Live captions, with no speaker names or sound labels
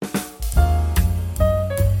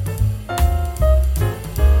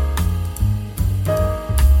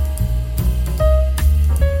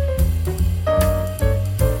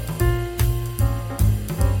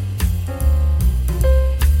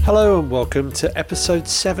Hello and welcome to episode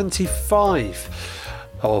 75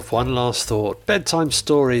 of One Last Thought, bedtime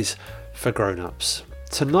stories for grown-ups.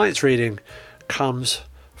 Tonight's reading comes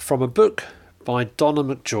from a book by Donna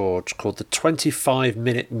McGeorge called The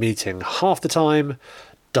 25-Minute Meeting, Half the Time,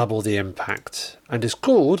 Double the Impact, and is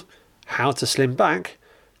called How to Slim Back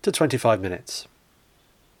to 25 Minutes.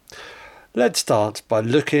 Let's start by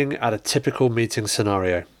looking at a typical meeting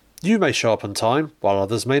scenario. You may show up on time while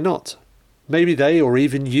others may not. Maybe they or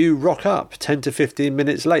even you rock up 10 to 15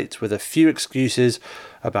 minutes late with a few excuses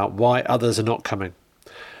about why others are not coming.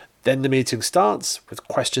 Then the meeting starts with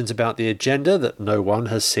questions about the agenda that no one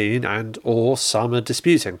has seen and or some are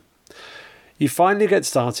disputing. You finally get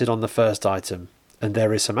started on the first item, and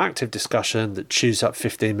there is some active discussion that chews up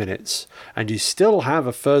 15 minutes, and you still have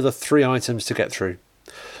a further 3 items to get through.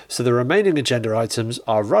 So the remaining agenda items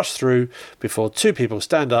are rushed through before 2 people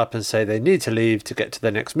stand up and say they need to leave to get to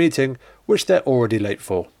their next meeting, which they're already late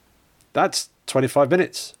for. That's 25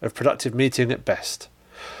 minutes of productive meeting at best.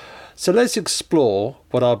 So let's explore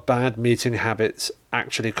what our bad meeting habits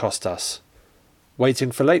actually cost us.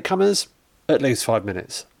 Waiting for latecomers? At least 5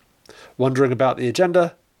 minutes. Wondering about the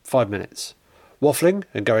agenda? 5 minutes. Waffling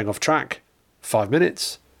and going off track? 5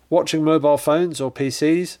 minutes. Watching mobile phones or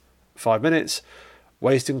PCs? 5 minutes.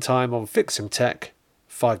 Wasting time on fixing tech?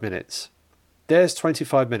 5 minutes. There's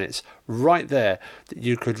 25 minutes right there that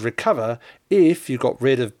you could recover if you got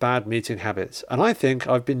rid of bad meeting habits. And I think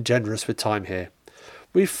I've been generous with time here.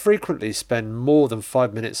 We frequently spend more than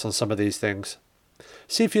 5 minutes on some of these things.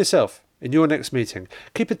 See for yourself in your next meeting.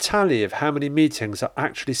 Keep a tally of how many meetings are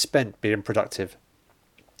actually spent being productive.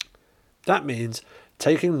 That means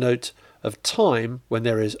taking note of time when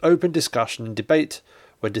there is open discussion and debate,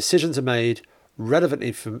 when decisions are made, relevant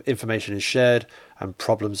information is shared, and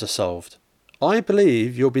problems are solved. I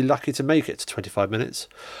believe you'll be lucky to make it to 25 minutes.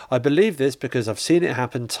 I believe this because I've seen it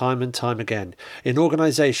happen time and time again in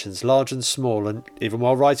organisations large and small, and even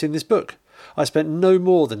while writing this book. I spent no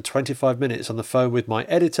more than 25 minutes on the phone with my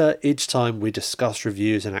editor each time we discussed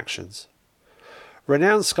reviews and actions.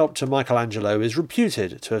 Renowned sculptor Michelangelo is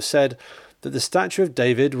reputed to have said that the statue of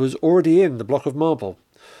David was already in the block of marble,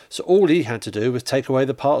 so all he had to do was take away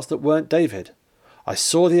the parts that weren't David. I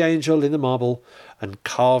saw the angel in the marble and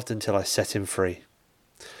carved until I set him free.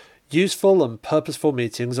 Useful and purposeful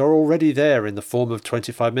meetings are already there in the form of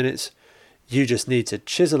 25 minutes. You just need to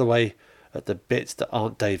chisel away at the bits that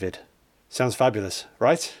aren't David. Sounds fabulous,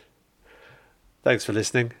 right? Thanks for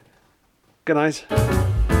listening. Good night.